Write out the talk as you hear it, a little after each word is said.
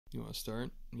You want to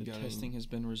start? The testing has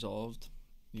been resolved.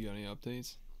 You got any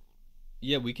updates?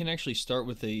 Yeah, we can actually start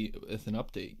with an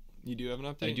update. You do have an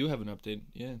update? I do have an update,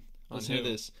 yeah. Listen to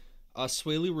this.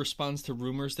 Swaley responds to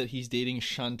rumors that he's dating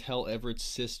Chantel Everett's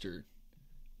sister.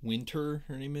 Winter,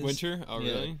 her name is? Winter? Oh,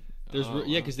 yeah. Really?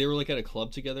 Yeah, because they were like at a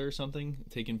club together or something,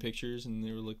 taking pictures, and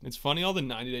they were looking. It's funny all the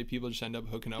 90-day people just end up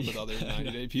hooking up with other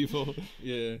 90-day people.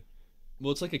 Yeah.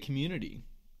 Well, it's like a community.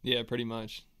 Yeah, pretty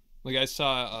much. Like I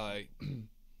saw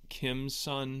Kim's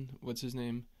son, what's his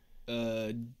name?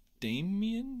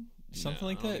 Damien? Something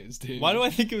like that? Why do I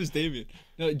think it was Damien?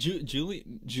 No,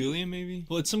 Julian maybe?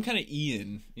 Well, it's some kind of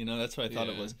Ian, that's what I thought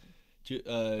it was. I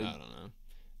don't know.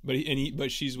 But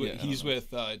he's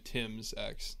with Tim's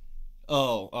ex.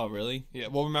 Oh, really? Yeah.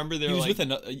 Well, remember he was with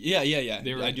another. Yeah.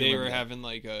 They were having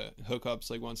like hookups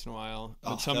like once in a while.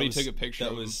 But somebody took a picture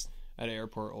of them at an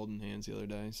airport holding hands the other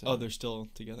day. So. Oh, they're still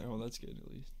together. Oh, that's good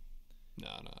at least. No.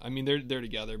 I mean, they're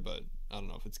together, but I don't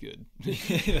know if it's good.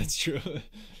 That's true.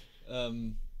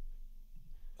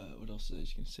 What else is I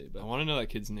just gonna say about? I want to know that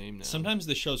kid's name now. Sometimes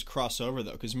the shows cross over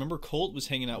though, because remember Colt was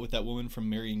hanging out with that woman from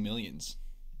Marrying Millions.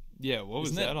 Yeah, what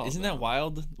was that all Isn't about? that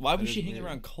wild? Why was she hanging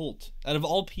around Colt? Out of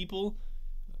all people?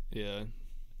 Yeah.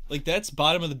 Like, that's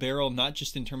bottom of the barrel, not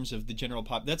just in terms of the general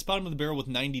pop. That's bottom of the barrel with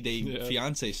 90-day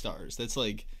Fiance stars. That's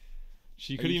like...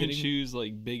 She could even choose,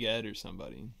 like, Big Ed or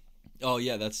somebody. Oh,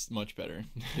 yeah, that's much better.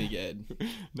 Big Ed.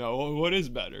 No, what is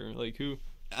better? Like, who?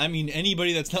 I mean,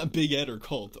 anybody that's not Big Ed or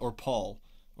Colt or Paul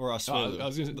or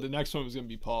Oswego. The next one was going to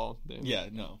be Paul. Damn. Yeah,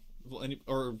 no. Well,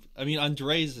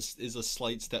 Andre is a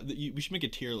slight step. We should make a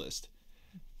tier list.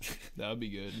 That would be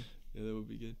good. Yeah, that would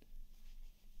be good.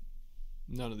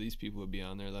 None of these people would be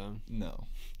on there though. No.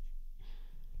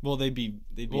 Well, they'd be.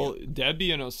 Well,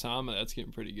 Debbie and Oussama, that's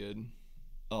getting pretty good.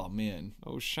 Oh man,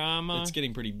 Oussama, it's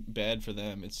getting pretty bad for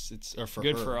them. It's or for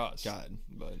good her. For us. God,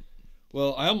 but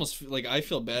well, I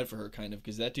feel bad for her kind of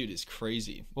because that dude is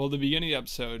crazy. Well, the beginning of the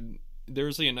episode, there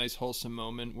was like a nice wholesome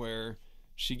moment where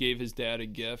she gave his dad a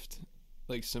gift,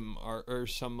 like some art or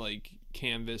some like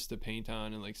canvas to paint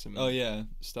on and like some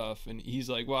stuff, and he's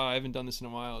like, "Wow, I haven't done this in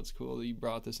a while. It's cool that you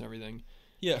brought this and everything."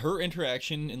 Yeah, her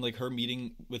interaction and like her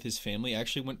meeting with his family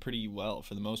actually went pretty well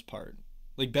for the most part.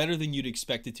 Like better than you'd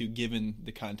expect it to given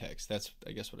the context. That's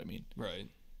I guess what I mean. Right.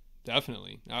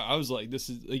 Definitely. I was like, this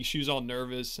is like she was all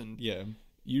nervous and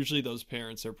usually those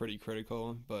parents are pretty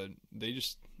critical, but they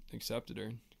just accepted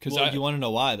her. Well, you want to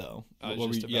know why though? You're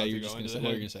just going to say. What were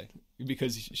you going to say?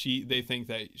 Because they think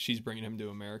that she's bringing him to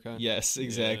America. Yes,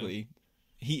 exactly.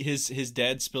 Yeah. His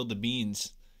dad spilled the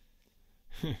beans.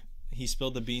 He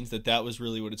spilled the beans that was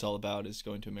really what it's all about, is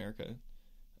going to America.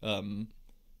 And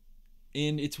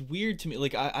it's weird to me.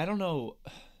 Like I don't know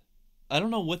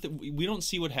what we don't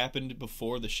see what happened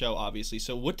before the show, obviously.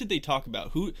 So what did they talk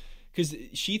about? Because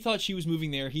she thought she was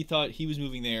moving there, he thought he was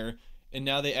moving there. And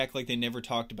now they act like they never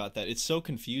talked about that. It's so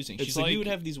confusing. She's like, we would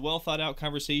have these well thought out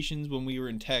conversations when we were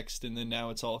in text, and then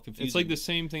now it's all confusing. It's like the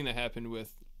same thing that happened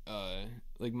with,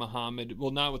 like Muhammad.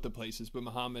 Well, not with the places, but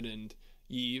Muhammad and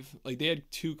Eve. Like they had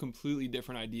two completely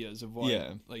different ideas of what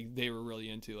like they were really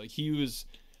into. Like he was,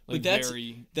 like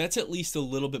that's at least a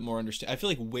little bit more understanding. I feel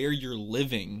like where you're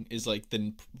living is like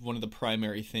one of the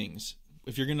primary things.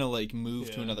 If you're gonna like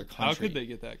move to another country, how could they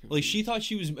get that confused? Like she thought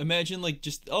she was imagine like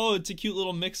just it's a cute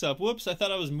little mix up. Whoops, I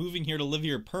thought I was moving here to live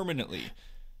here permanently,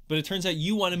 but it turns out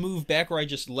you want to move back where I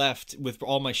just left with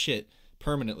all my shit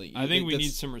permanently. I think we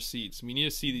need some receipts. We need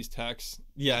to see these texts.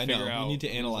 Yeah, I know. We need to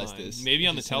analyze this. Maybe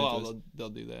on the tell-all they'll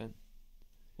do that.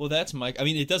 Well, that's Mike. I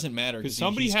mean, it doesn't matter because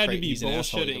somebody had to be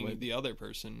bullshitting the other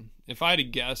person. If I had to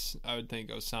guess, I would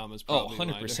think Oussama's probably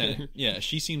 100%. Yeah,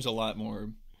 she seems a lot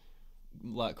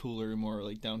cooler, more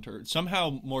like down to earth.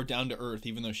 Somehow more down to earth,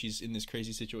 even though she's in this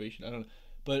crazy situation. I don't know.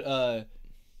 But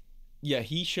yeah,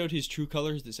 he showed his true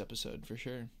colors this episode for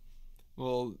sure.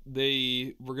 Well,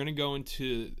 they were gonna go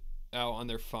out on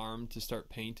their farm to start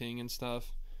painting and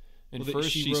stuff. And first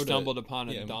she stumbled upon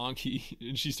a donkey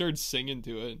and she started singing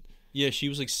to it. Yeah, she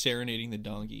was like serenading the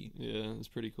donkey. Yeah, it was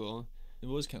pretty cool. It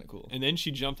was kind of cool. And then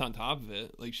she jumped on top of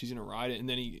it like she's gonna ride it, and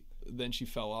then she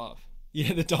fell off.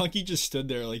 Yeah, the donkey just stood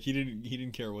there like he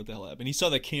didn't care what the hell happened. He saw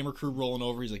the camera crew rolling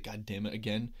over. He's like, God damn it,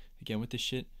 again with this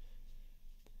shit.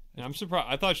 And I'm surprised.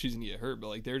 I thought she was gonna get hurt, but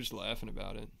like they're just laughing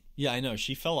about it. Yeah, I know.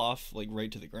 She fell off like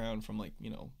right to the ground from like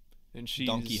and she's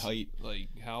donkey height. Like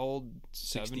how old?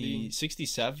 70?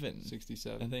 67.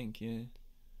 67. I think. Yeah.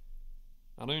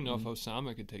 I don't even know if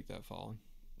Oussama could take that fall.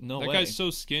 No way. That guy's so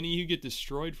skinny, he'd get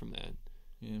destroyed from that.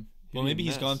 Yeah. Well, maybe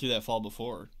he's gone through that fall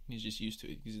before. He's just used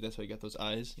to it because that's why he got those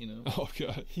eyes, Oh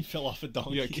god, he fell off a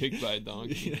donkey. He got kicked by a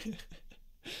donkey.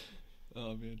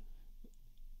 Oh man.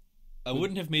 I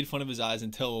wouldn't have made fun of his eyes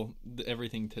until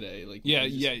everything today. Like, yeah,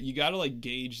 you got to like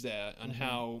gauge that on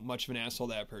how much of an asshole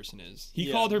that person is. He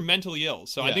Yeah. called her mentally ill,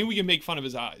 so I think we can make fun of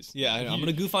his eyes. Yeah, I'm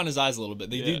gonna goof on his eyes a little bit.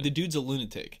 The dude's a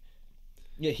lunatic.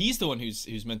 Yeah, he's the one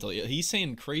who's mentally ill. He's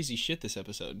saying crazy shit this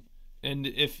episode. And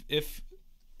if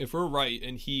we're right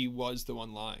and he was the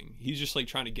one lying, he's just like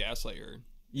trying to gaslight her.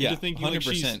 Yeah, to think 100%. like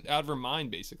she's out of her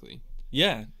mind, basically.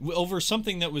 Yeah, over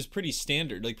something that was pretty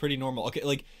standard, like pretty normal. Okay,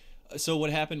 like. So what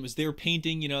happened was they were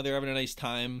painting, they're having a nice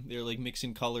time. They're like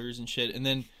mixing colors and shit. And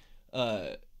then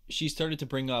she started to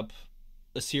bring up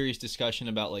a serious discussion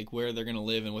about like where they're going to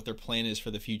live and what their plan is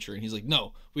for the future. And he's like,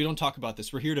 no, we don't talk about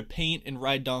this. We're here to paint and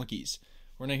ride donkeys.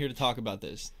 We're not here to talk about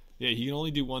this. Yeah, he can only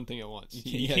do one thing at once.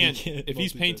 He can't if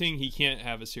he's painting, he can't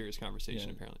have a serious conversation,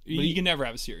 apparently. But he can never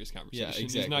have a serious conversation. Yeah,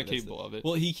 exactly. He's not capable of it.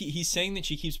 Well, he's saying that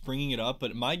she keeps bringing it up,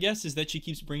 but my guess is that she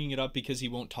keeps bringing it up because he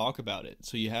won't talk about it.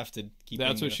 So you have to keep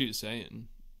That's what she was saying.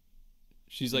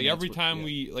 She's like, every time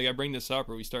I bring this up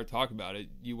or we start talking about it,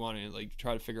 you want to like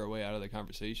try to figure a way out of the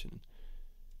conversation.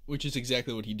 Which is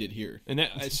exactly what he did here. And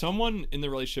that, someone in the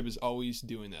relationship is always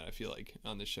doing that, I feel like,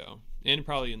 on this show. And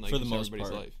probably in like everybody's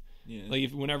life. Yeah. Like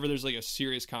whenever there's like a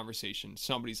serious conversation,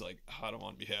 somebody's like, oh, I don't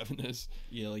want to be having this.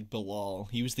 Yeah, like Bilal.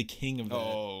 He was the king of that.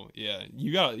 Oh,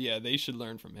 yeah. They should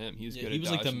learn from him. He was good at he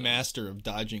was like the master of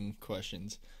dodging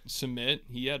questions. Submit,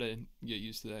 he had to get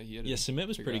used to that. Submit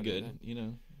was pretty good.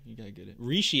 You got good at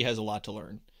Rishi has a lot to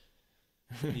learn.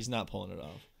 He's not pulling it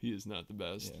off. He is not the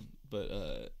best. Yeah.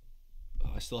 But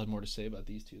I still had more to say about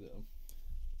these two though.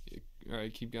 Yeah. All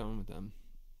right, keep going with them.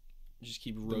 Just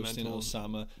keep roasting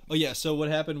Oussama. Oh yeah, so what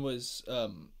happened was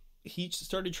he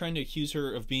started trying to accuse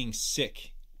her of being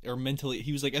sick or mentally.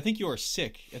 He was like, I think you are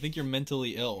sick. I think you're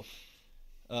mentally ill.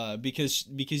 Because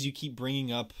you keep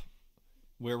bringing up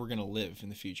where we're gonna live in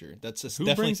the future.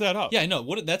 Who brings that up? Yeah, I know.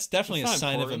 That's definitely a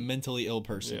sign of a mentally ill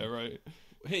person. Yeah, right.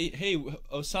 Hey,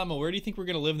 Oussama, where do you think we're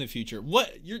gonna live in the future?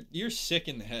 What? You're sick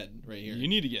in the head right here. You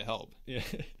need to get help. Yeah.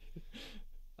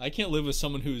 I can't live with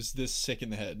someone who's this sick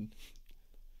in the head.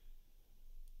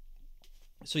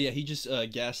 So yeah, he just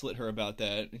gaslit her about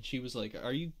that, and she was like,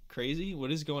 "Are you crazy?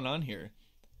 What is going on here?"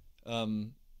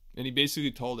 And he basically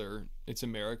told her it's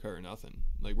America or nothing.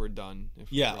 Like we're done.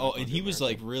 And he was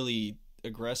like really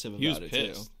aggressive about it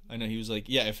too. I know he was like,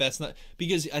 "Yeah, if that's not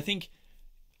because I think,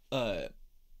 like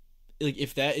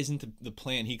if that isn't the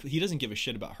plan, he doesn't give a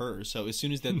shit about her. So as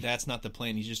soon as that's not the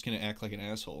plan, he's just gonna act like an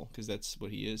asshole because that's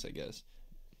what he is, I guess."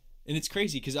 And it's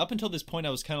crazy because up until this point,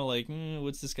 I was kind of like,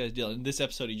 what's this guy's deal? In this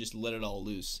episode, he just let it all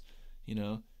loose,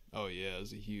 Oh, yeah, it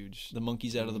was a huge... The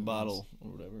monkey's out of the bottle or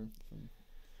whatever.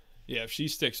 Yeah, if she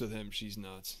sticks with him, she's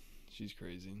nuts. She's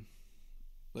crazy.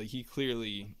 Like, he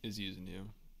clearly is using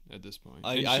you at this point.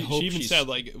 I hope she even said,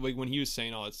 like when he was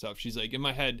saying all that stuff, she's like, in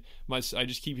my head, I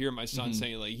just keep hearing my son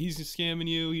saying, like, he's scamming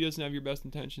you, he doesn't have your best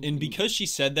intentions. And because she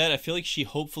said that, I feel like she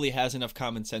hopefully has enough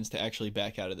common sense to actually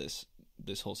back out of this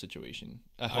whole situation.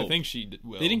 I think she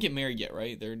will. They didn't get married yet,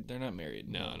 right? They're not married.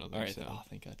 No, I don't think so. Oh,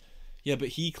 thank God. Yeah, but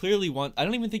he clearly I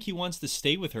don't even think he wants to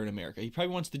stay with her in America. He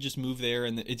probably wants to just move there,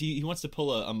 and he wants to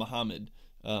pull a Muhammad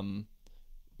and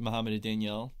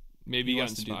Danielle. Maybe he got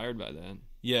inspired by that.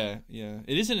 Yeah.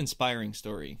 It is an inspiring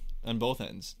story on both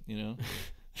ends,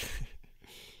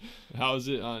 How is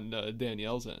it on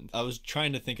Danielle's end? I was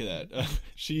trying to think of that.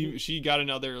 She got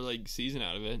another season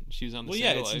out of it. She was on the Well,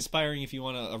 yeah, it's inspiring if you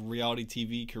want a reality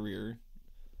TV career,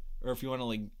 or if you want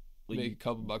to make a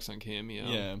couple bucks on Cameo.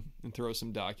 Yeah, and throw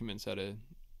some documents at a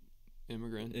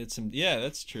immigrant.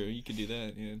 That's true. You could do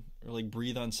that. Yeah, or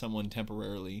breathe on someone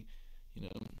temporarily.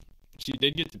 She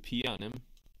did get to pee on him.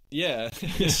 Yeah,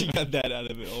 she got that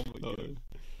out of it. Oh my God,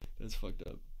 that's fucked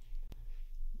up.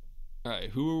 All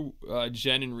right,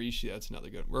 Jen and Rishi, that's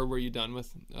another good one. Were you done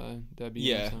with Debbie?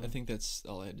 Yeah, I think that's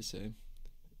all I had to say.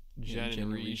 Jen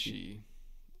and Rishi.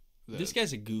 This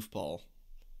guy's a goofball.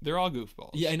 They're all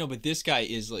goofballs. Yeah, I know, but this guy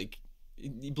is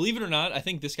believe it or not, I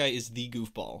think this guy is the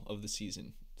goofball of the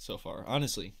season so far.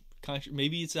 Honestly.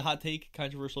 Maybe it's a hot take,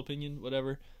 controversial opinion,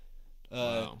 whatever.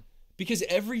 Wow. Because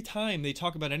every time they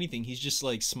talk about anything, he's just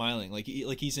smiling, like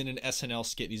he's in an SNL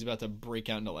skit. He's about to break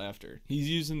out into laughter. He's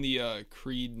using the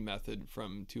Creed method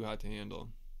from Too Hot to Handle.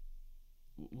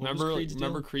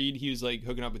 Remember Creed? He was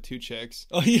hooking up with two chicks.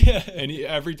 Oh yeah. And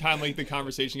every time the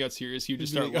conversation got serious, he would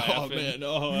just start laughing.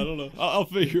 Oh man, I don't know. I'll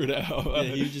figure it out. Yeah,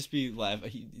 he would just be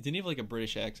laughing. Didn't he have a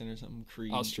British accent or something?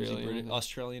 Creed.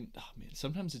 Australian. Oh man,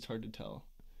 sometimes it's hard to tell.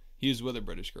 He was with a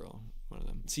British girl, one of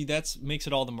them. See, that makes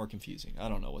it all the more confusing. I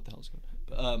don't know what the hell's going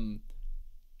on.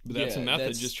 But that's a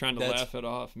method, just trying to laugh it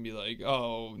off and be like,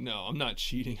 oh, no, I'm not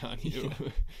cheating on you. Yeah.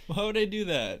 Why would I do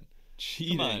that?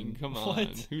 Cheating? Come on.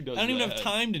 What? Who does that? I don't even have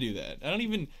time to do that. I don't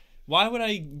even... Why would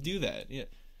I do that? Yeah.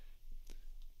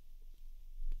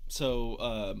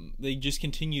 So they just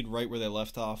continued right where they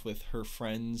left off with her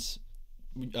friends,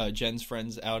 Jen's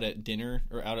friends, out at dinner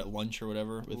or out at lunch or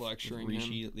whatever, with lecturing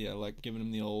Rishi. him. Yeah, like giving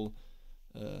him the old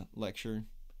lecture.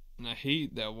 And I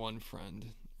hate that one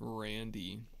friend,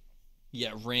 Randy.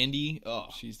 Yeah, Randy. Oh,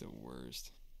 she's the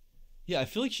worst. Yeah, I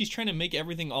feel like she's trying to make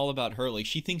everything all about her. Like,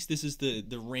 she thinks this is the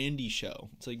Randy show.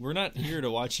 It's like, we're not here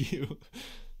to watch you.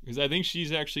 Because I think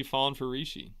she's actually fallen for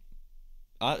Rishi.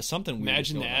 Something weird.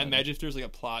 Imagine that. Imagine if there's like a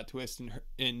plot twist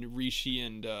and Rishi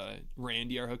and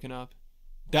Randy are hooking up.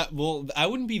 I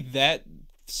wouldn't be that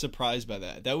surprised by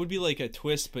that. That would be like a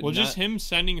twist, but just him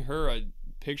sending her a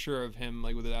picture of him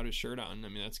like without his shirt on. I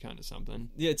mean, that's kind of something.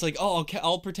 Yeah, it's like, oh,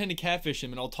 I'll pretend to catfish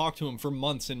him and I'll talk to him for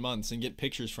months and months and get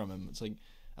pictures from him. It's like,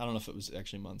 I don't know if it was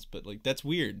actually months, but like that's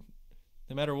weird.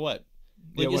 No matter what.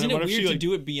 Like, yeah, isn't it weird to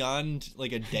do it beyond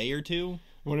like a day or two?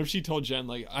 What if she told Jen,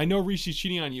 like, I know Rishi's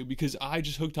cheating on you because I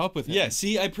just hooked up with him. Yeah,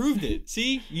 see, I proved it.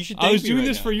 See, you should. Thank I was me doing right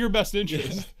this now. for your best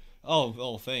interest. Yeah.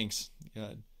 Oh, thanks,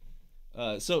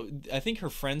 God. So I think her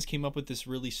friends came up with this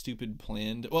really stupid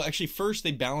plan. Well, actually, first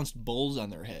they balanced bowls on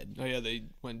their head. Oh yeah, they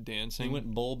went dancing. They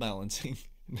went bowl balancing,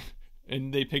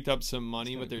 and they picked up some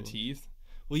money with their teeth.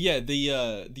 Well, yeah,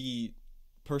 the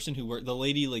person who worked, the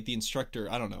lady, like the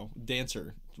instructor, I don't know,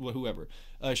 dancer, whoever,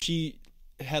 she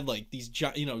had like these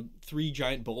 3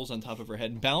 giant bowls on top of her head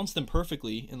and balanced them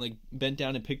perfectly and like bent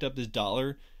down and picked up this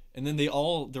dollar, and then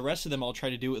the rest of them all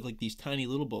tried to do it with like these tiny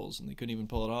little bowls and they couldn't even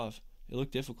pull it off. It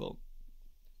looked difficult.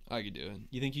 I could do it.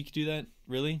 You think you could do that?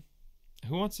 Really?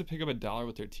 Who wants to pick up a dollar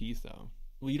with their teeth though?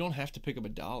 Well, you don't have to pick up a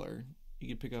dollar. You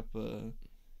could pick up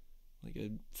like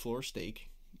a floor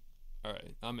steak. All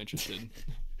right, I'm interested.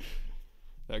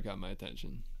 That got my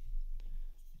attention.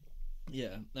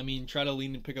 Yeah, I mean, try to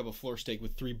lean and pick up a floor steak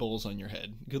with 3 bowls on your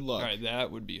head. Good luck. All right,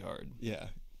 that would be hard. Yeah,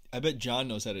 I bet John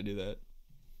knows how to do that.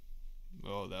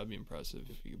 Oh, that'd be impressive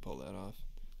if you could pull that off.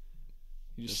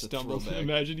 He just That's stumbles.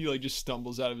 Imagine he like just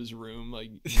stumbles out of his room,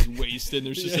 like he's wasted. And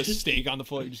there's just a steak on the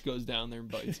floor. He just goes down there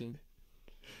and bites it.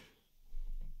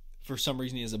 For some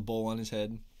reason, he has a bowl on his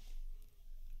head.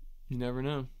 You never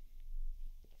know.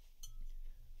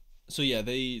 So yeah,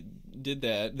 they did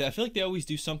that. I feel like they always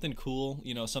do something cool,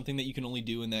 something that you can only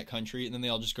do in that country, and then they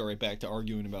all just go right back to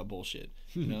arguing about bullshit.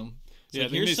 So yeah,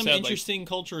 like, here's some interesting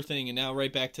culture thing, and now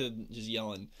right back to just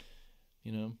yelling.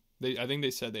 I think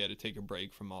they said they had to take a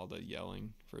break from all the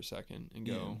yelling for a second and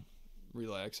go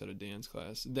relax at a dance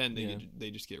class. Then they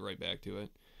just get right back to it.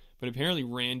 But apparently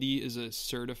Randy is a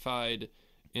certified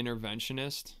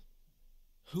interventionist.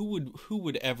 Who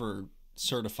would ever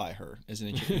certify her as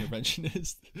an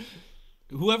interventionist?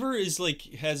 Whoever is like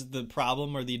has the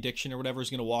problem or the addiction or whatever is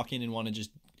going to walk in and want to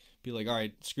just be like, all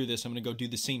right, screw this, I'm going to go do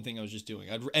the same thing I was just doing.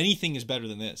 Anything is better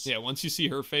than this. Yeah, once you see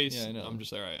her face, I'm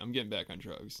just all right, I'm getting back on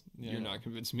drugs. You're not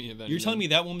convincing me of anything. You're telling me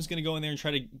that woman's going to go in there and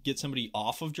try to get somebody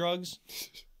off of drugs?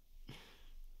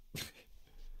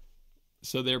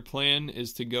 So their plan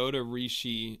is to go to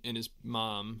Rishi and his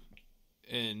mom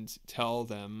and tell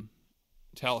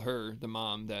her, the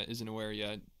mom that isn't aware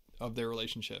yet, of their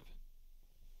relationship.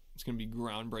 It's going to be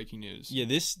groundbreaking news. Yeah,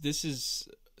 this is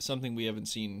something we haven't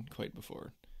seen quite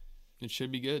before. It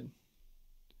should be good.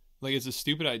 Like, it's a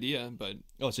stupid idea, but...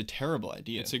 Oh, it's a terrible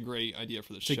idea. It's a great idea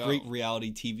for the show. It's a great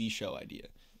reality TV show idea.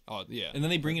 Oh, yeah. And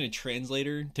then they bring in a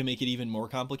translator to make it even more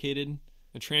complicated.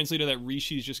 A translator that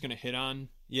Rishi's just going to hit on.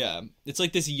 Yeah. It's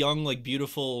like this young, like,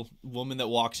 beautiful woman that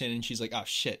walks in and she's like, oh,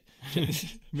 shit.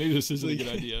 Maybe this isn't a good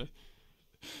idea.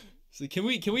 So can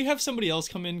we have somebody else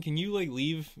come in? Can you, like,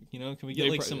 leave? Can we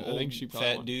get, like, some old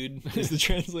fat dude as the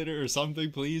translator or something,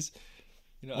 please?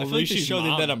 I feel like the show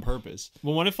did that on purpose.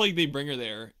 Well, what if like they bring her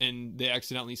there and they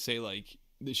accidentally say like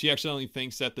she accidentally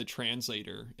thinks that the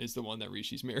translator is the one that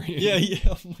Rishi's marrying? Yeah.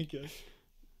 Oh my god.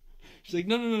 She's like,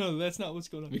 no, that's not what's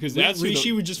going on. Because that's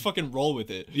Rishi would just fucking roll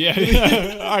with it. Yeah.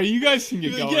 All right, you guys can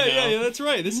get going. Yeah, that's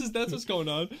right. That's what's going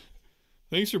on.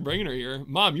 Thanks for bringing her here,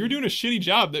 Mom. You're doing a shitty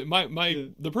job. That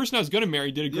the person I was gonna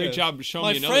marry did a great job of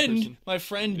showing me another person. My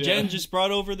friend Jen just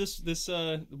brought over this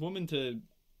woman to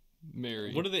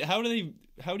marry.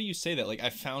 How do you say that? Like, I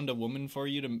found a woman for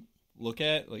you to look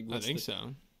at? Like, I think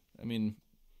so. I mean,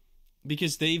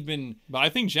 because they've been... But I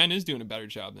think Jen is doing a better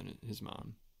job than his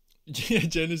mom. Yeah,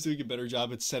 Jen is doing a better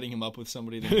job at setting him up with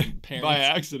somebody than parents. By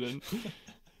accident.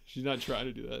 She's not trying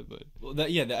to do that, but... Well,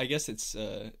 I guess it's...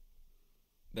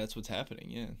 that's what's happening,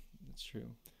 yeah. That's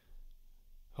true.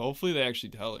 Hopefully they actually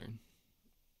tell her.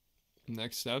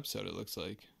 Next episode, it looks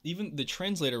like. Even the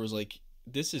translator was like,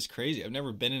 this is crazy. I've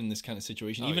never been in this kind of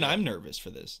situation. I'm nervous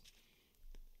for this.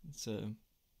 It's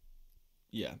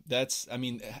Yeah, that's. I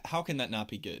mean, how can that not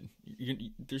be good?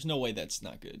 There's no way that's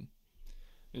not good.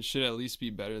 It should at least be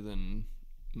better than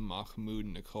Mahmoud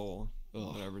and Nicole.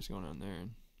 Ugh. Whatever's going on there.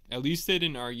 At least they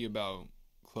didn't argue about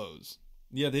clothes.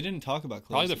 Yeah, they didn't talk about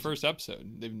clothes. Probably the first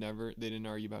episode. They didn't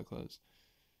argue about clothes.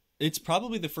 It's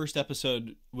probably the first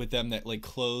episode with them that like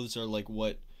clothes are like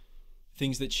what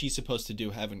things that she's supposed to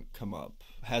do hasn't come up.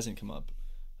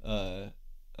 I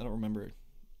don't remember,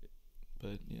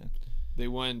 but yeah. They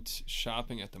went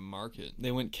shopping at the market.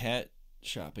 They went cat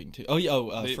shopping too. Oh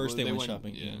yeah. First they went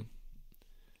shopping. Yeah.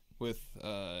 With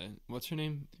what's her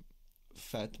name?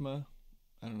 Fatma.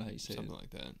 I don't know how you say Something it. like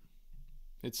that.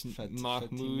 It's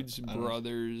Mahmoud's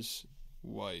brother's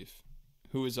wife,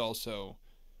 who is also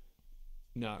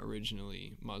not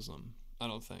originally Muslim. I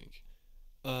don't think.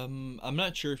 I'm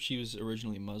not sure if she was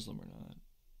originally Muslim or not.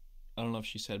 I don't know if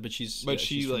she said, but she's from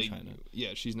China. Yeah,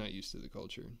 she's not used to the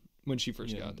culture when she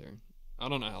first got there. I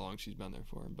don't know how long she's been there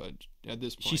for, but at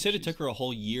this point, she said it took her a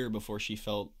whole year before she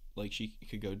felt like she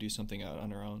could go do something out on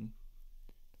her own.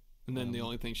 And then the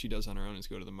only thing she does on her own is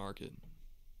go to the market.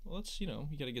 Well, it's, you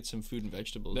got to get some food and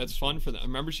vegetables. That's fun for them. I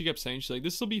remember she kept saying, she's like,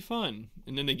 this will be fun.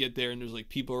 And then they get there and there's like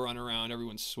people running around.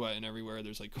 Everyone's sweating everywhere.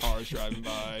 There's like cars driving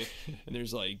by and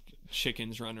there's like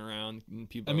chickens running around. And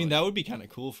people. I mean, that would be kind of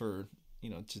cool for,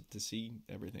 to see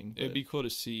everything. It'd be cool to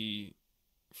see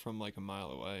from like a mile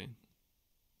away.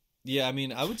 Yeah, I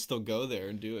mean, I would still go there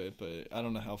and do it, but I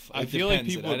don't know how. I feel like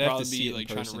people would probably be like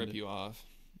trying to rip you off.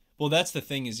 Well, that's the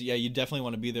thing is, yeah, you definitely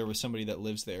want to be there with somebody that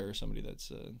lives there or somebody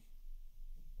that's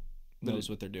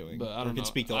knows what they're doing. But I don't know.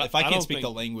 If I can't speak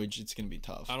the language, it's going to be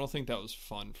tough. I don't think that was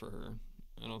fun for her.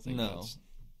 I don't think that's...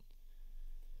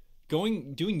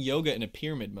 Doing yoga in a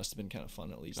pyramid must have been kind of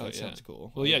fun, at least. That sounds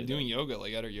cool. Well, yeah, doing yoga,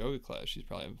 like at her yoga class, she's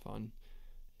probably having fun.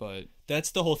 But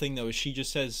that's the whole thing, though, is she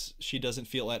just says she doesn't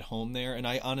feel at home there, and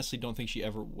I honestly don't think she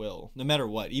ever will, no matter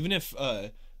what. Even if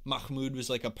Mahmoud was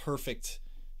like a perfect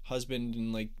husband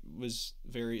and like was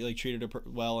very like treated her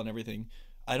well and everything,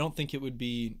 I don't think it would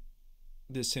be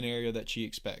this scenario that she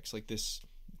expects, like this,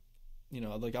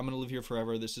 like I'm gonna live here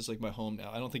forever, this is like my home now.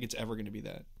 I don't think it's ever gonna be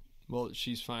that. Well,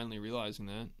 she's finally realizing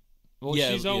that. Well, yeah,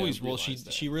 she's always realized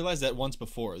that. She realized that once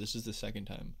before. This is the second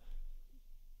time.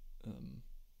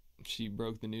 She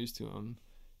broke the news to him.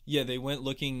 Yeah, they went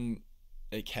looking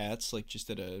at cats, like just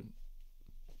at a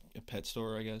pet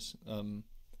store, I guess.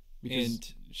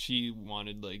 Because she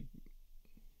wanted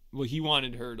he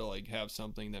wanted her to like have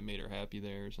something that made her happy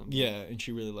there or something. Yeah, and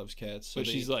she really loves cats. So but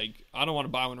she's like, I don't want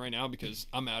to buy one right now because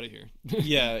I'm out of here.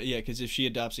 yeah, because if she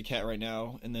adopts a cat right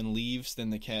now and then leaves,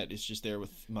 then the cat is just there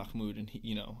with Mahmoud, and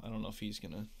he, I don't know if he's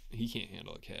gonna. He can't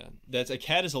handle a cat. A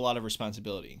cat is a lot of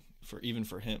responsibility even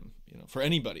for him, for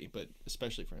anybody, but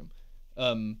especially for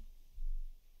him.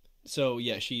 So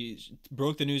yeah, she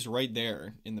broke the news right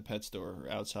there in the pet store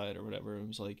or outside or whatever. It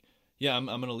was like, yeah, I'm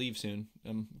gonna leave soon.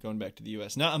 I'm going back to the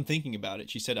U.S. Now I'm thinking about it.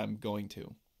 She said I'm going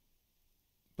to.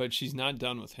 But she's not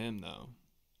done with him though.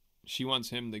 She wants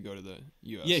him to go to the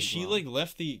U.S. Yeah, she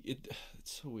left it's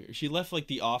so weird. She left like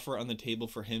the offer on the table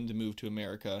for him to move to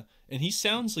America, and he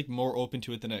sounds like more open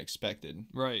to it than I expected.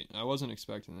 Right, I wasn't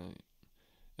expecting that.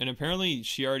 And apparently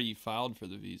she already filed for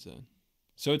the visa.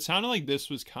 So it sounded like this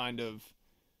was kind of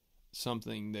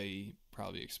something they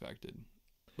probably expected.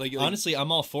 Like honestly,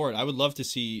 I'm all for it. I would love to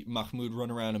see Mahmoud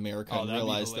run around America and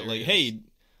realize that, like, hey,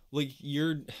 like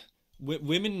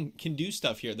women can do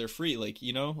stuff here. They're free. Like,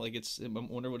 it's. I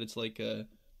wonder what it's like.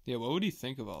 Yeah, what would he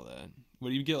think of all that?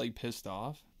 Would he get like pissed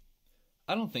off?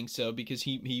 I don't think so, because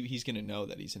he's gonna know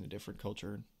that he's in a different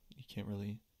culture. He can't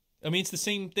really. I mean, it's the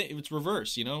same thing. It's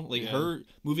reverse, her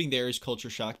moving there is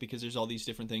culture shock because there's all these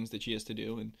different things that she has to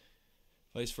do, and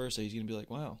vice versa. He's gonna be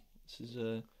like, wow, this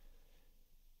is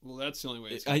Well, that's the only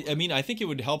way. I mean, I think it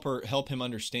would help him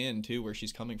understand too where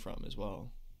she's coming from as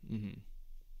well. Mm-hmm.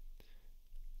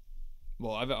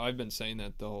 Well, I've been saying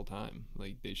that the whole time.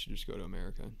 Like, they should just go to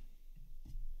America.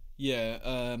 Yeah,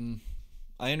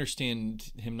 I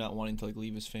understand him not wanting to like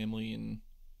leave his family and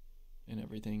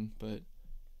everything, but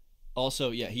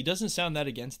also, yeah, he doesn't sound that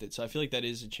against it. So I feel like that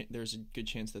is there's a good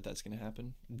chance that that's going to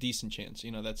happen. Decent chance,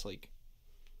 that's like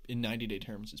in 90-day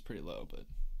terms is pretty low, but.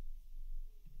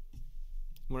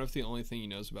 What if the only thing he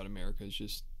knows about America is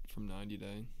just from 90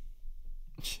 Day?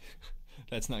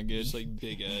 That's not good. Just like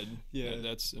Big Ed. Yeah.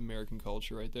 That's American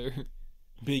culture right there.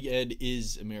 Big Ed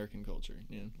is American culture,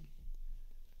 yeah.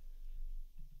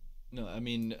 No, I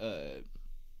mean,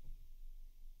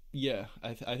 yeah,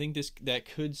 I think that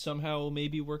could somehow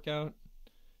maybe work out,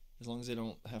 as long as they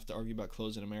don't have to argue about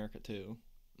clothes in America too.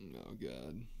 Oh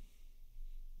God,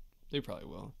 they probably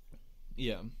will.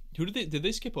 Yeah. Did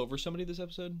they skip over somebody this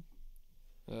episode?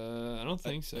 I don't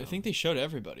think so. I think they showed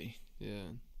everybody. Yeah.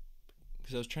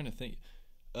 Because I was trying to think.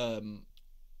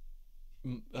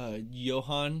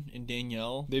 Johan and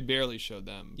Danielle. They barely showed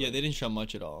them. Yeah, they didn't show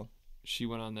much at all. She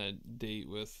went on that date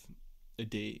with... A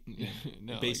date.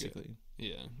 No, basically.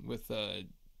 With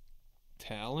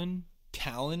Talon?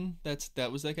 Talon?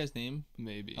 That was that guy's name?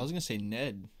 Maybe. I was going to say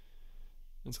Ned.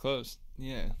 That's close.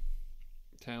 Yeah.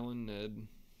 Talon, Ned.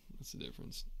 What's the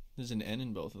difference? There's an N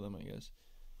in both of them, I guess.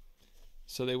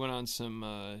 So they went on some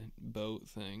boat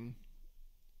thing,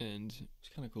 and it's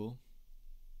kind of cool.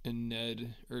 And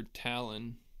Ned or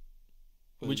Talon,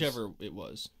 whichever it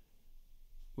was,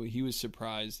 well, he was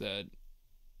surprised that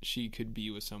she could be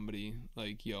with somebody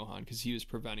like Johan because he was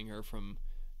preventing her from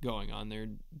going on their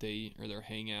date or their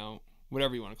hangout,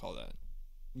 whatever you want to call that.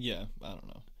 Yeah, I don't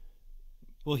know.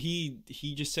 Well, he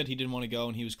just said he didn't want to go,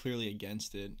 and he was clearly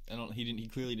against it. He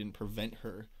clearly didn't prevent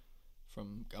her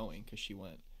from going because she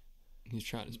went. He's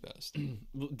trying his best.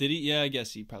 Did he? Yeah, I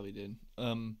guess he probably did.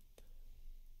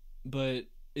 But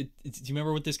do you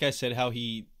remember what this guy said? How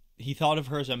he thought of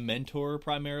her as a mentor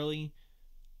primarily.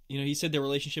 You know, he said their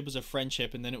relationship was a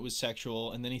friendship, and then it was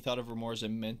sexual, and then he thought of her more as a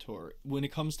mentor when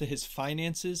it comes to his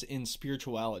finances and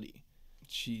spirituality.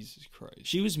 Jesus Christ!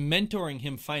 She was mentoring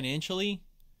him financially.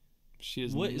 She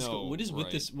has what is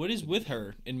with this? What is with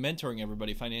her in mentoring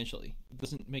everybody financially? It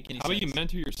doesn't make any sense. How about you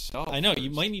mentor yourself? I know first?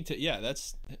 You might need to. Yeah,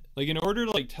 that's like in order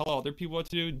to like tell other people what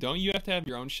to do. Don't you have to have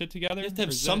your own shit together? You have to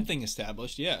have something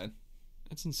established. Yeah,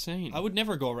 that's insane. I would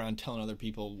never go around telling other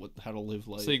people how to live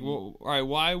life. It's like, well, all right,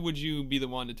 why would you be the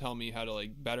one to tell me how to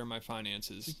like better my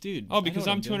finances, like, dude? Oh, because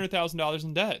I'm $200,000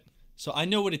 in debt. So I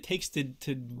know what it takes to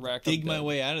dig my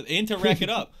way out of it and to rack it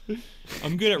up.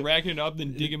 I'm good at racking it up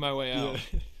than digging my way out.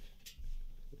 Yeah.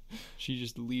 She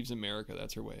just leaves America.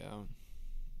 That's her way out.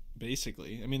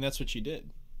 Basically. I mean, that's what she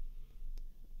did.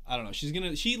 I don't know.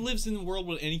 She lives in a world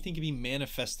where anything can be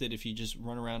manifested if you just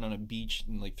run around on a beach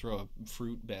and like throw a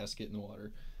fruit basket in the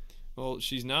water. Well,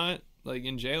 she's not like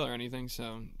in jail or anything,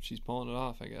 so she's pulling it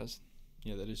off, I guess.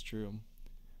 Yeah, that is true.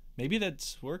 Maybe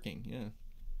that's working.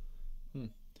 Yeah.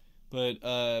 But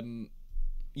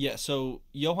yeah, so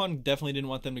Johan definitely didn't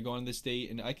want them to go on this date,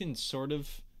 and I can sort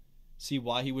of see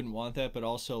why he wouldn't want that, but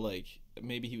also like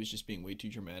maybe he was just being way too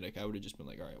dramatic. I would have just been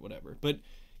like, all right, whatever. But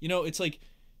you know, it's like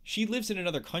she lives in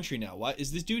another country now. Why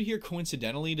is this dude here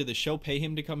coincidentally? Did the show pay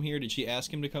him to come here? Did she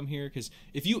ask him to come here? Because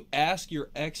if you ask your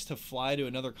ex to fly to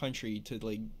another country to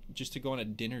like just to go on a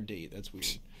dinner date, that's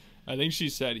weird. I think she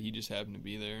said he just happened to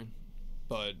be there,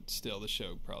 but still, the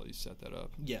show probably set that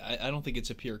up. Yeah, I don't think it's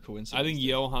a pure coincidence. I think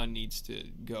Johan needs to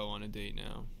go on a date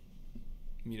now,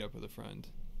 meet up with a friend.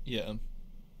 Yeah.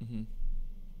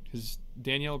 Because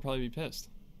Danielle would probably be pissed.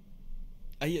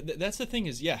 That's the thing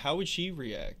is, yeah, how would she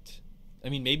react? I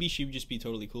mean, maybe she would just be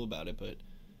totally cool about it, but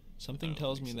something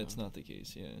tells me that's not the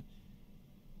case, yeah.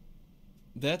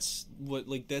 That's a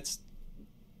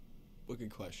good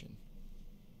question.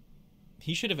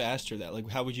 He should have asked her that.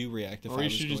 Like, how would you react if I was going?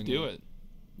 Or you should just do it.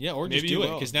 Yeah, or just do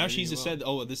it. Because now she's just said,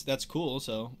 oh, that's cool,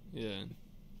 so. Yeah.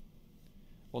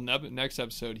 Well, next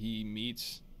episode, he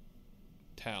meets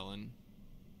Talon.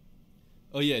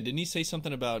 Oh, yeah. Didn't he say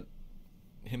something about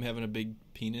him having a big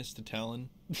penis to Talon?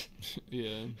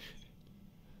 Yeah.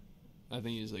 I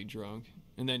think he was, like, drunk.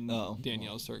 And then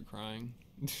Danielle started crying.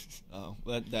 Oh,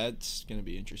 that's going to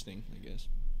be interesting, I guess.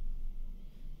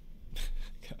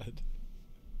 God.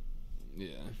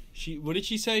 Yeah. What did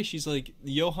she say? She's like,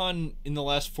 Johan in the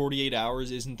last 48 hours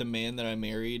isn't the man that I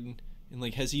married. And,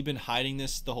 like, has he been hiding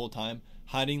this the whole time?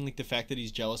 Hiding, like, the fact that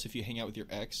he's jealous if you hang out with your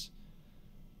ex?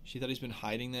 She thought he's been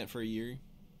hiding that for a year.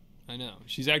 I know.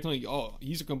 She's acting like, oh,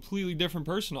 he's a completely different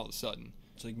person all of a sudden.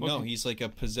 It's like, no, he's like a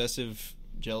possessive,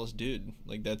 jealous dude.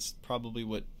 Like, that's probably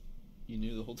what you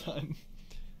knew the whole time.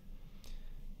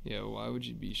 Yeah, why would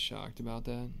you be shocked about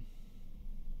that?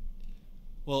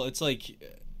 Well, it's like,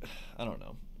 I don't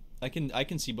know. I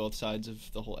can see both sides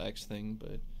of the whole ex thing,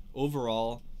 but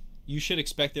overall, you should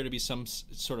expect there to be some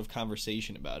sort of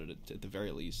conversation about it at the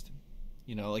very least.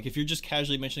 You know, like if you're just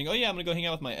casually mentioning, oh yeah, I'm gonna go hang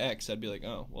out with my ex, I'd be like,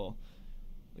 oh well,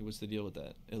 like, what's the deal with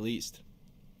that? At least.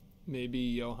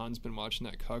 Maybe Johan's been watching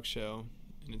that cuck show,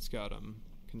 and it's got him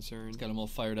concerned. It's got him all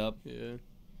fired up. Yeah.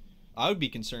 I would be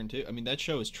concerned too. I mean, that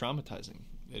show is traumatizing.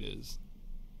 It is.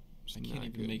 I can't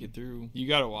even make it through. You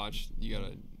gotta watch. You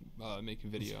gotta make a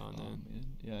video on that. Man.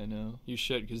 Yeah, I know. You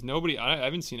should, because I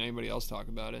haven't seen anybody else talk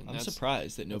about it. I'm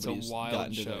surprised that nobody's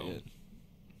gotten to that yet.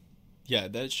 Yeah,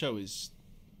 that show is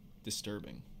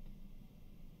disturbing.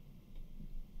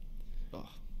 Oh.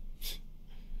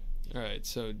 All right,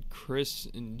 so Kris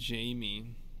and Jayme.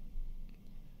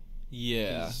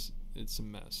 Yeah. it's a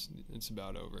mess. It's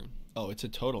about over. Oh, it's a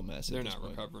total mess. They're not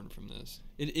recovering from this.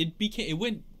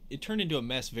 It turned into a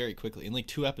mess very quickly in like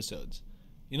 2 episodes.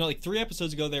 You know, like 3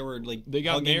 episodes ago they were like they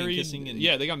got married, and kissing, and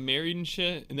yeah, they got married and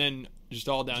shit, and then just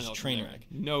all downhill. Just train wreck.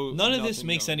 None of this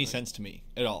makes any sense to me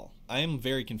at all. I am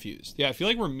very confused. Yeah, I feel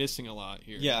like we're missing a lot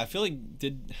here. Yeah, I feel like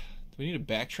do we need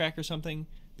to backtrack or something?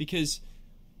 Because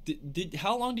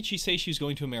how long did she say she was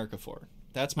going to America for?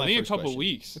 That's my first question. A couple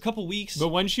weeks. A couple weeks. But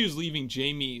when she was leaving,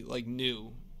 Jayme like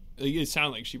knew. Like, it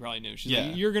sounded like she probably knew. She's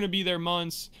like, "You're gonna be there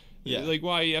months. Yeah. Like,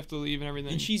 why you have to leave and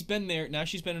everything." And she's been there now.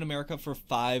 She's been in America for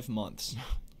 5 months.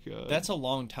 God. That's a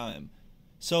long time.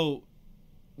 So,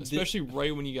 especially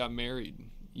right when you got married,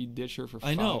 you ditch her for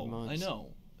 5 months. I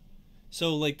know.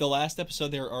 So, like, the last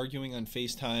episode, they were arguing on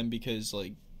FaceTime because,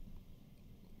 like,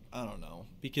 I don't know.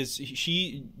 Because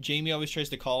Jayme always tries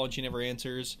to call and she never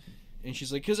answers. And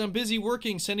she's like, "Because I'm busy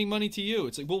working, sending money to you."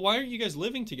 It's like, well, why aren't you guys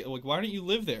living together? Like, why don't you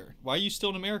live there? Why are you still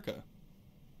in America?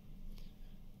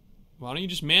 Why don't you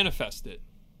just manifest it?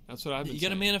 That's what I've been saying. You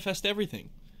got to manifest everything.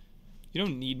 You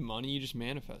don't need money. You just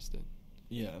manifest it.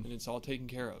 Yeah. And it's all taken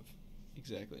care of.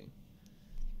 Exactly.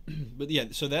 But yeah,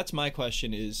 so that's my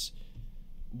question is,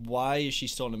 why is she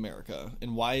still in America?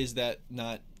 And why is that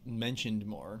not mentioned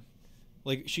more?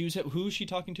 Like, who was she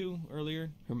talking to earlier?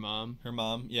 Her mom. Her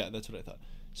mom? Yeah, that's what I thought.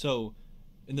 So,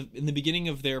 in the beginning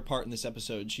of their part in this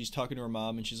episode, she's talking to her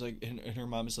mom, and she's like, and her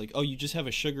mom is like, "Oh, you just have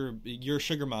you're a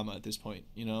sugar mama at this point,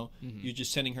 you know? Mm-hmm. You're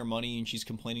just sending her money, and she's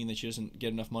complaining that she doesn't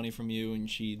get enough money from you, and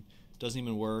she doesn't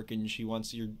even work, and she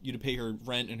wants you to pay her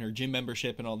rent and her gym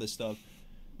membership and all this stuff."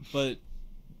 But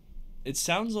it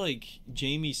sounds like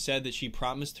Jayme said that she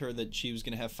promised her that she was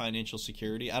going to have financial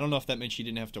security. I don't know if that meant she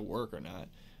didn't have to work or not,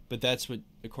 but that's what,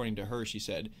 according to her, she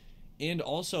said. And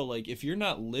also, like, if you're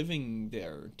not living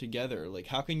there together, like,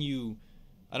 how can you...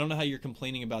 I don't know how you're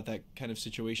complaining about that kind of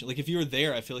situation. Like, if you were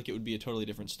there, I feel like it would be a totally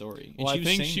different story. Well, I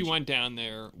think she went down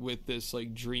there with this,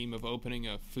 like, dream of opening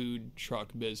a food truck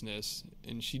business,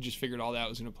 and she just figured all that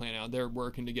was going to plan out. They're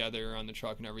working together on the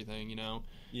truck and everything, you know?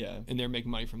 Yeah. And they're making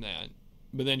money from that.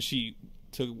 But then she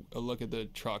took a look at the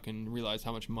truck and realized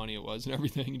how much money it was and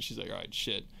everything, and she's like, all right,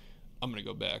 shit, I'm going to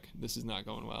go back. This is not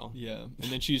going well. Yeah.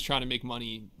 And then she was trying to make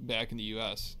money back in the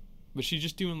U.S. But she's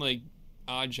just doing, like,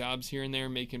 odd jobs here and there,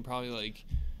 making probably, like,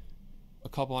 a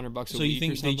couple $100 a week or something. So you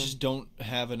think they just don't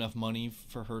have enough money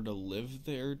for her to live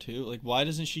there, too? Like, why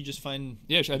doesn't she just find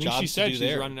I think she said she's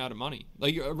there? running out of money.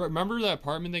 Like, remember that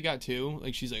apartment they got, too?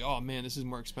 Like, she's like, oh, man, this is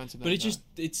more expensive than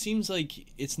it seems like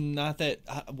it's not that...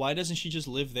 Why doesn't she just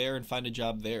live there and find a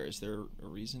job there? Is there a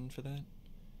reason for that?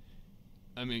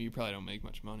 I mean, you probably don't make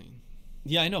much money.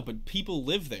 Yeah, I know, but people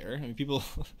live there. I mean, people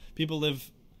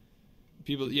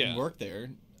work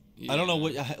there. Yeah. I don't know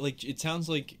what, like, it sounds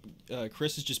like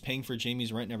Kris is just paying for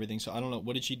Jayme's rent and everything, so I don't know.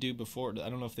 What did she do before? I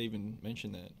don't know if they even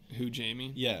mentioned that. Who,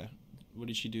 Jayme? Yeah. What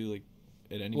did she do, like,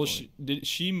 at any point?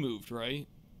 She moved, right?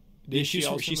 She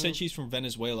said she's from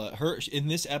Venezuela. In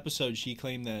this episode, she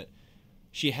claimed that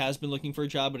she has been looking for a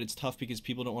job, but it's tough because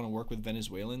people don't want to work with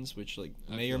Venezuelans, which, like,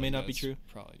 may or may not be true.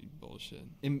 Probably bullshit.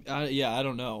 Yeah, I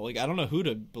don't know. Like, I don't know who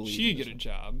to believe. She could get a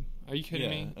job. Are you kidding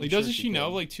me? Like, doesn't she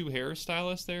know, like, 2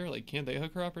 hairstylists there? Like, can't they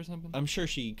hook her up or something? I'm sure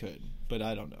she could, but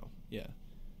I don't know. Yeah.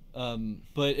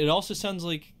 But it also sounds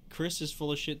like Kris is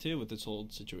full of shit, too, with this whole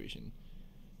situation.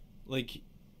 Like,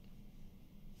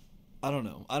 I don't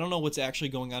know. I don't know what's actually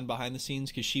going on behind the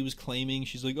scenes, because she was claiming,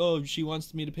 she's like, oh, she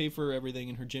wants me to pay for everything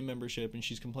in her gym membership, and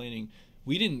she's complaining.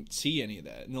 We didn't see any of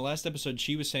that. In the last episode,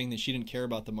 she was saying that she didn't care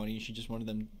about the money. She just wanted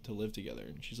them to live together.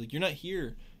 And she's like, you're not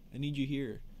here. I need you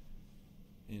here.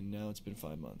 And now it's been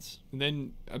 5 months. And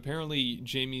then apparently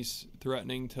Jayme's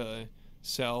threatening to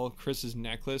sell Kris's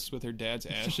necklace with her dad's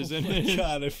ashes in it. Oh my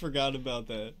God, I forgot about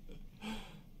that.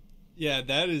 Yeah,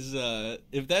 that is,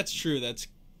 if that's true, that's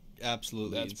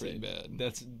absolutely That's insane. pretty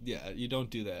bad. You don't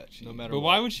do that, no matter what. But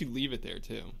why would she leave it there,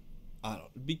 too? I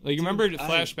don't... Like, remember it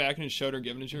flashed back and it showed her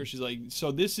giving it to her? She's like, so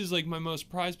this is, like, my most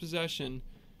prized possession.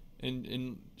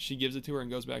 And she gives it to her and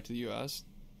goes back to the U.S.?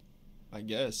 I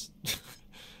guess.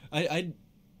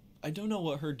 I don't know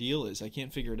what her deal is. I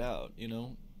can't figure it out, you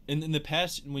know? And in the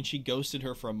past, when she ghosted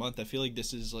her for a month, I feel like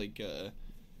this is, like,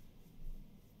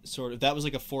 sort of... That was,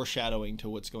 like, a foreshadowing to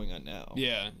what's going on now.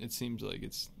 Yeah, it seems like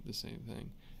it's the same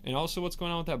thing. And also, what's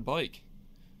going on with that bike?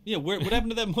 Yeah, what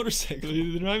happened to that motorcycle?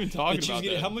 They're not even talking about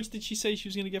that. How much did she say she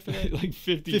was going to get for that? Like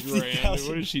 50 grand.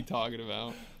 What is she talking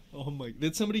about? Oh my...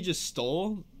 Did somebody just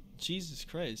stole? Jesus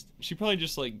Christ. She probably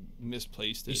just, like,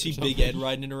 misplaced it. You see Big Ed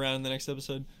riding it around in the next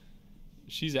episode?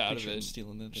 She's out of it.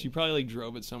 Stealing that thing. She probably like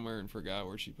drove it somewhere and forgot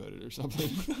where she put it or something.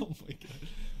 Oh my god.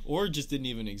 Or it just didn't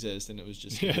even exist and it was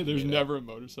just there's never a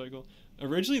motorcycle.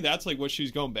 Originally that's like what she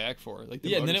was going back for, like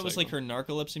and then it was like her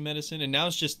narcolepsy medicine, and now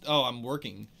it's just I'm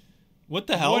working. What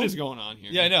the hell? What is going on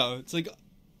here? Yeah, I know. It's like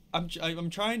I'm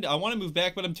trying to. I want to move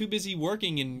back, but I'm too busy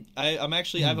working, and I'm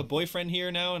actually I have a boyfriend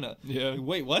here now, and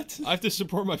wait, what? I have to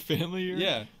support my family here.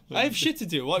 Yeah, I have shit to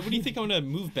do. What do you think I'm gonna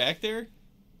move back there?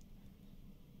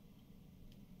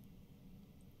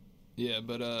 Yeah,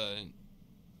 but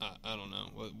I don't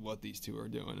know what these two are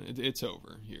doing. It's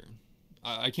over here.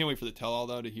 I can't wait for the tell-all,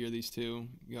 though, to hear these two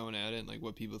going at it and like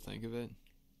what people think of it.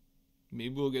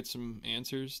 Maybe we'll get some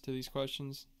answers to these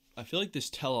questions. I feel like this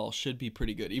tell-all should be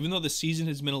pretty good. Even though the season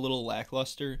has been a little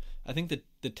lackluster, I think that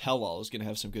the tell-all is going to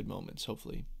have some good moments,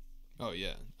 hopefully. Oh,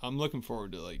 yeah. I'm looking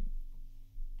forward to, like,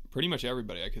 pretty much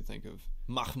everybody I could think of.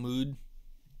 Mahmoud.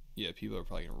 Yeah, people are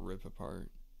probably going to rip apart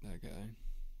that guy.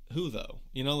 Who, though?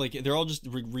 You know, like, they're all just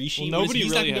Rishi. Well, nobody he's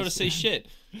really not going to be able to say shit.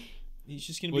 He's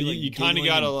just going to be, like, you kind of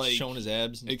got to, like, showing his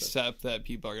abs and accept stuff. That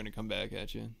people are going to come back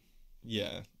at you.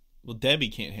 Yeah. Well, Debbie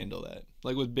can't handle that.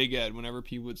 Like with Big Ed, whenever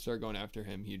people would start going after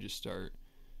him, he'd just start...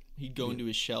 He'd go into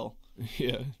his shell.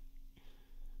 Yeah.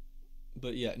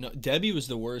 But yeah, no, Debbie was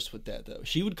the worst with that, though.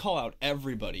 She would call out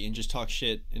everybody and just talk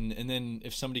shit, and then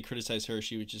if somebody criticized her,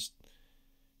 she would just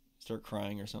start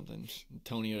crying or something.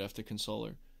 Tony would have to console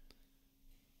her.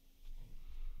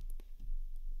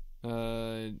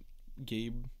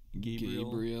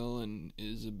 Gabriel and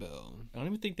Isabel. I don't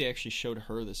even think they actually showed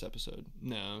her this episode.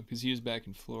 No, because he was back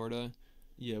in Florida.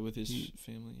 Yeah, with his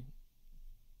family.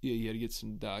 Yeah, he had to get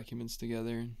some documents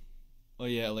together. Oh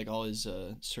yeah, like all his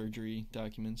surgery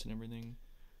documents and everything.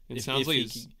 It sounds like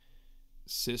his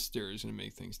sister is going to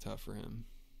make things tough for him.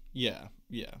 Yeah,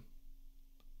 yeah.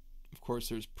 Of course,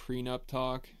 there's prenup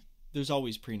talk. There's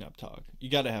always prenup talk. You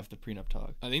got to have the prenup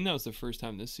talk. I think that was the first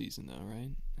time this season, though, right?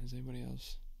 Has anybody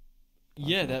else?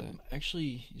 Yeah, that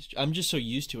actually... I'm just so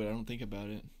used to it, I don't think about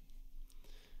it.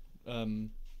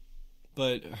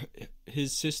 But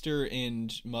his sister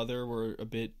and mother were a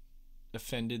bit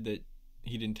offended that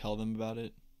he didn't tell them about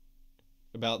it.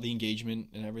 About the engagement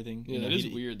and everything. Yeah, it is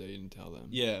weird that he didn't tell them.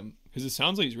 Yeah. Because it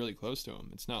sounds like he's really close to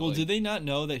him. It's not did they not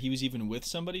know that he was even with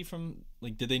somebody from...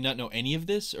 Like, did they not know any of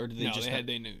this? Or did they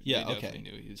they knew. Yeah, they okay.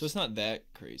 Knew he was... So it's not that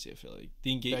crazy, I feel like.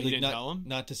 He didn't tell him?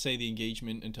 Not to say the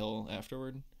engagement until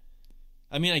afterward.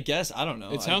 I mean, I guess, I don't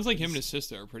know. It sounds like him and his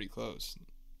sister are pretty close.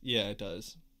 Yeah, it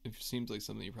does. It seems like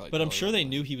something you probably... But I'm sure they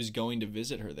knew he was going to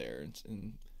visit her there.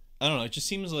 And I don't know, it just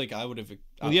seems like I would have...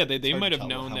 Well, yeah, they might have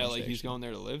known that like he's going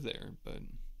there to live there, but...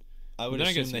 I would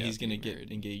assume that he's going to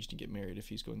get engaged and get married if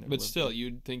he's going there. But still,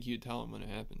 you'd think you'd tell him when it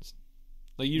happens.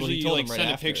 Like usually, you like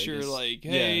send a picture, like,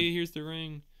 "Hey, here's the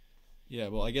ring." Yeah,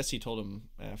 well, I guess he told him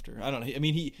after. I don't know. I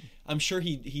mean, I'm sure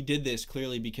he did this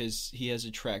clearly because he has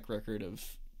a track record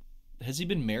of. Has he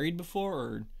been married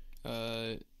before?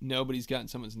 Or no, but he's gotten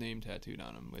someone's name tattooed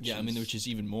on him. Which is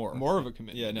even more of a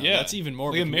commitment. Yeah, no, that's even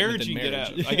more. Like of a marriage, you get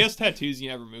out. I guess tattoos you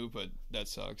never move, but that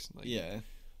sucks. Like, yeah.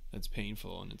 That's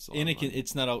painful, and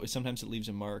it's not always. Sometimes it leaves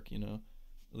a mark, you know.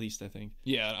 At least I think.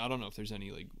 Yeah, I don't know if there's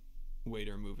any like way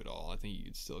to remove it all. I think you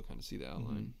could still kind of see the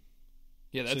outline. Mm-hmm.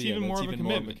 Yeah, that's even more of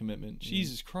a commitment.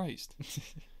 Jesus Christ.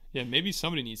 Yeah, maybe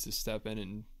somebody needs to step in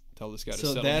and tell this guy to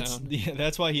settle down. Yeah,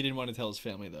 that's why he didn't want to tell his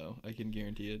family, though. I can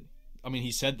guarantee it. I mean,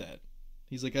 he said that.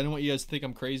 He's like, I don't want you guys to think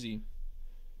I'm crazy.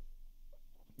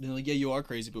 And they're like, yeah, you are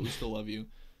crazy, but we still love you.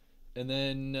 And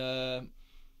then.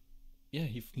 Yeah,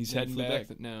 he's heading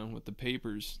back now with the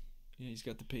papers. Yeah, he's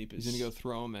got the papers. He's gonna go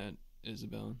throw them at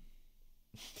Isabel.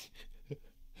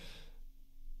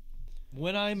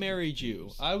 When I married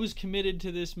you, I was committed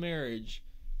to this marriage.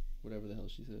 Whatever the hell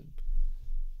she said.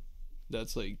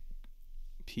 That's like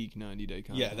peak 90-day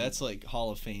content. Yeah, that's like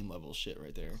Hall of Fame level shit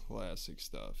right there. Classic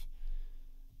stuff.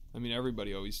 I mean,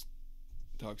 everybody always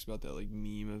talks about that like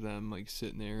meme of them like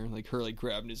sitting there, like her like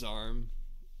grabbing his arm.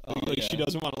 Like she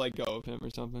doesn't want to let go of him or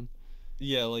something.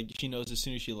 Yeah, like she knows as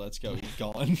soon as she lets go, he's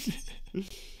gone.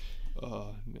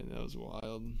 Oh, man, that was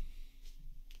wild.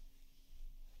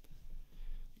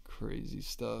 Crazy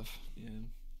stuff. Yeah.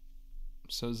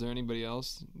 So is there anybody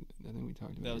else? I think we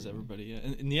talked about that. Was everybody, yeah.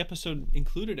 And the episode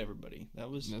included everybody.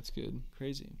 That's good.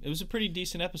 Crazy. It was a pretty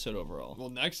decent episode overall. Well,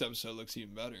 next episode looks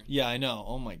even better. Yeah, I know.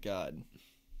 Oh, my God.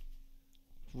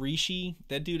 Rishi,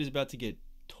 that dude is about to get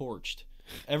torched.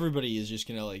 Everybody is just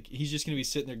going to, he's just going to be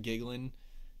sitting there giggling.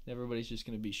 Everybody's just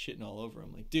going to be shitting all over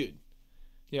him. Like, dude.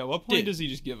 Yeah, at what point does he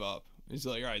just give up? He's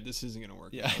like, all right, this isn't going to work.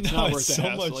 Yeah, it's not worth the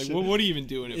hassle. Like, what are you even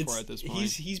doing it for at this point?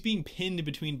 He's being pinned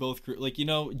between both groups. Like,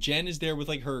 Jen is there with,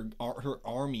 her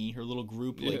army, her little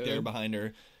group, there behind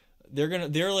her.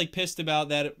 they're like pissed about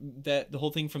that the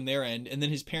whole thing from their end, and then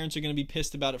his parents are gonna be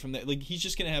pissed about it from that. Like, he's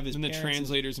just gonna have his and the parents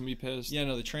translators gonna be pissed. Yeah,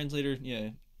 no, the translator. Yeah,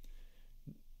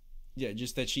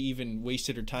 just that she even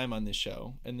wasted her time on this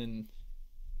show, and then.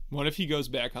 What if he goes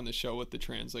back on the show with the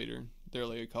translator? They're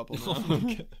like a couple now. Oh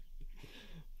my God.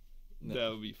 No. That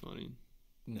would be funny.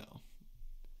 No.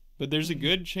 But there's a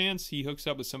good chance he hooks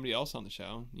up with somebody else on the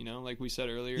show, you know, like we said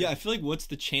earlier. Yeah, I feel like what's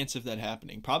the chance of that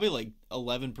happening? Probably like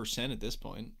 11% at this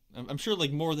point. I'm sure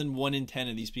like more than 1 in 10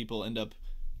 of these people end up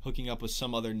hooking up with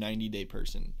some other 90-day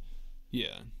person.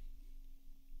 Yeah.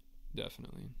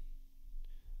 Definitely.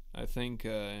 I think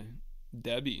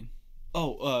Debbie.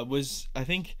 I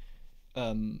think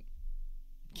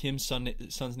Kim's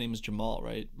son's name is Jamal,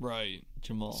 right? Right.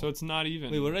 Jamal. So it's not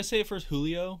even. Wait, what did I say at first?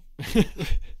 Julio?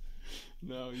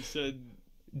 No, you said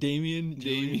Damien,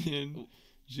 Julian,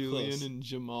 Close. and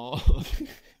Jamal.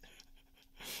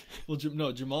 Well,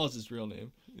 no, Jamal is his real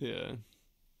name. Yeah.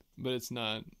 But it's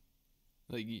not.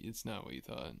 Like, it's not what you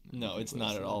thought. No, it's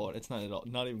not at all. It's not at all.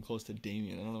 Not even close to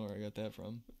Damien. I don't know where I got that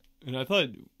from. And I thought,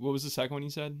 what was the second one you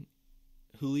said?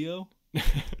 Julio?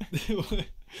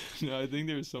 No, I think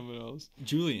there was someone else.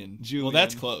 Julian. Well,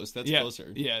 that's close. That's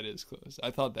closer. Yeah, it is close.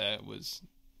 I thought that was...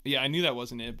 Yeah, I knew that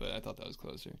wasn't it, but I thought that was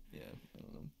closer. Yeah, I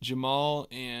don't know. Jamal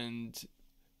and...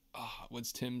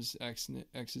 what's Tim's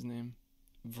ex's name?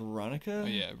 Veronica? Oh,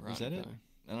 yeah, Veronica. Is that it?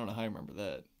 I don't know how I remember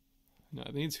that. No,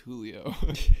 I think it's Julio.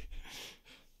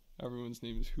 Everyone's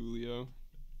name is Julio.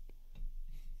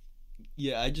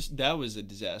 Yeah, that was a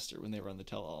disaster when they were on the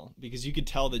tell-all, because you could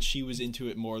tell that she was into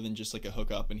it more than just like a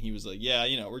hookup, and he was like, yeah,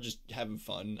 you know, we're just having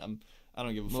fun. I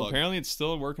don't give a fuck. Apparently it's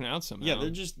still working out somehow. Yeah,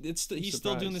 he's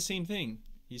still doing the same thing.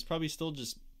 He's probably still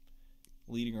just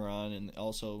leading her on and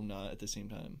also not at the same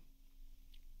time.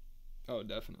 Oh,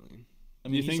 definitely. I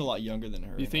mean, he's a lot younger than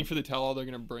her. Do you think for the tell-all they're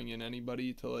going to bring in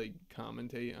anybody to like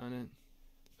commentate on it?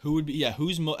 Who would be? Yeah,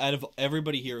 who's out of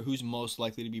everybody here? Who's most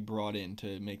likely to be brought in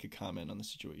to make a comment on the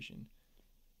situation?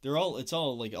 It's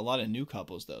all like a lot of new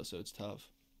couples though, so it's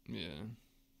tough. Yeah,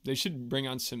 they should bring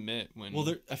on Submit when.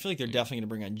 Well, I feel like they're definitely going to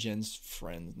bring on Jen's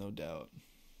friends, no doubt.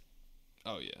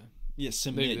 Oh yeah. Yeah,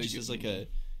 Submit just as like a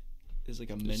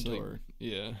mentor. Like,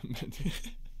 yeah.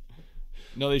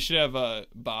 No, they should have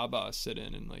Baba sit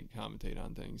in and like commentate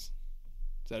on things.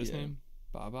 Is that his name?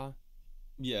 Baba?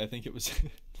 Yeah, I think it was.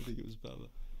 I think it was Baba.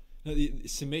 No,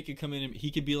 Submit could come in and he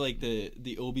could be like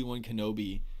the Obi-Wan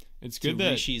Kenobi. It's good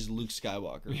that Rishi's Luke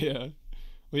Skywalker. Yeah.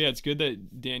 Well, yeah, it's good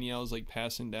that Danielle's like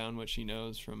passing down what she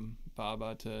knows from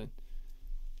Baba to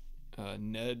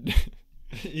Ned.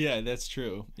 Yeah, that's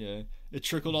true. Yeah, it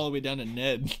trickled all the way down to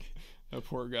Ned. That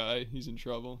poor guy. He's in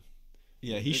trouble.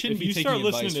 Yeah, he shouldn't be taking advice. If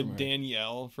you start listening to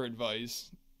Danielle for advice,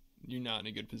 you're not in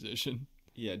a good position.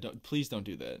 Yeah, please don't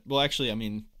do that. Well, actually, I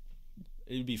mean,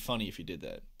 it would be funny if you did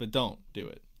that, but don't do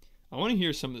it. I want to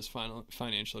hear some of this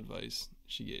financial advice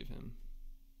she gave him.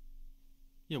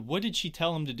 Yeah, what did she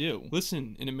tell him to do?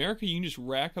 Listen, in America, you can just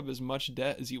rack up as much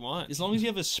debt as you want. As long as you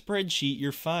have a spreadsheet,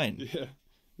 you're fine. Yeah.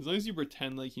 As long as you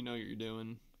pretend like you know what you're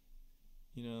doing.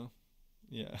 You know?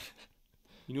 Yeah.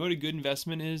 You know what a good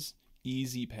investment is?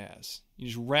 Easy Pass. You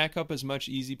just rack up as much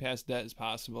Easy Pass debt as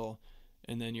possible,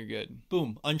 and then you're good.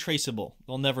 Boom. Untraceable.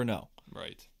 They'll never know.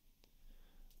 Right.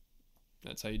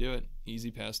 That's how you do it.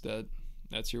 Easy Pass debt.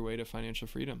 That's your way to financial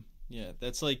freedom. Yeah,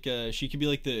 that's like, she could be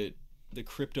like the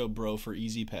crypto bro for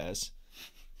Easy Pass.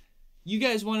 You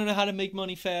guys want to know how to make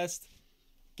money fast?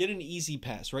 Get an Easy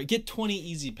Pass, right? Get 20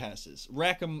 Easy Passes.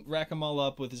 Rack them all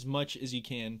up with as much as you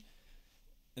can,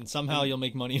 and somehow you'll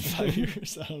make money in 5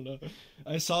 years. I don't know.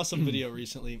 I saw some video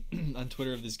recently on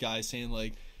Twitter of this guy saying,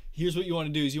 like, here's what you want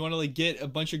to do is you want to like get a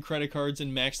bunch of credit cards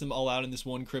and max them all out in this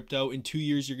one crypto. In 2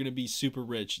 years, you're going to be super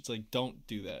rich. It's like, don't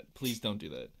do that. Please don't do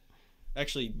that.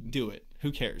 Actually, do it.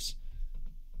 Who cares?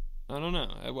 I don't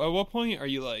know. At what point are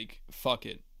you like, fuck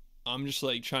it? I'm just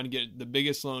like trying to get the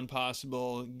biggest loan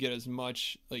possible, get as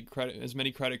much like as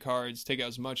many credit cards, take out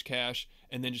as much cash,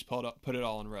 and then just put it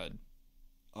all in red.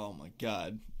 Oh my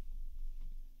god.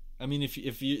 I mean, if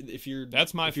you're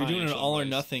that's my if you're doing an all advice. Or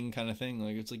nothing kind of thing,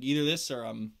 like it's like either this or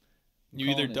you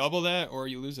either double that or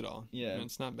you lose it all. Yeah, and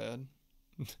it's not bad.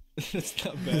 It's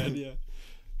not bad. Yeah,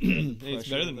 hey, it's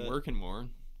better than working more.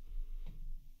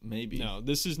 Maybe. No,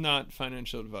 this is not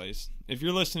financial advice. If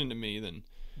you're listening to me, then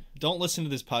don't listen to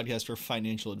this podcast for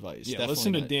financial advice. Yeah, definitely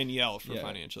listen to not. Danielle for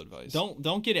financial advice.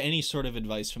 Don't get any sort of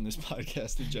advice from this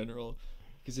podcast in general,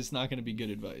 because it's not going to be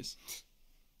good advice.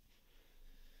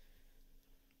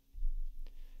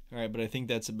 All right, but I think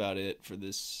that's about it for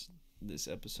this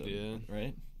episode. Yeah.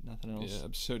 Right? Nothing else. Yeah,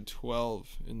 episode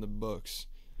 12 in the books.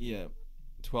 Yeah.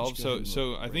 12.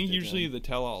 So I think usually down. the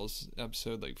tell-all's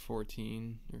episode like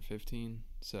 14 or 15.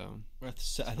 So I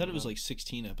thought it was like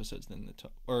 16 episodes then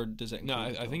or does that no,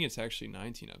 I think it's actually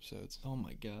 19 episodes. Oh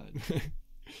my god.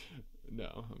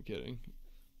 No, I'm kidding.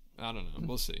 I don't know.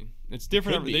 We'll see. It's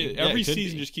different. Every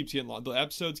season just keeps getting longer. The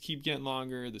episodes keep getting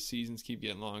longer. The seasons keep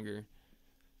getting longer.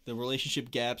 The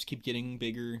relationship gaps keep getting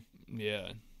bigger.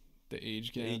 Yeah. The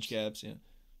age gaps. Yeah.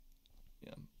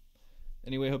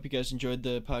 Anyway, hope you guys enjoyed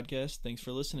the podcast. Thanks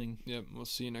for listening. Yep. We'll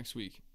see you next week.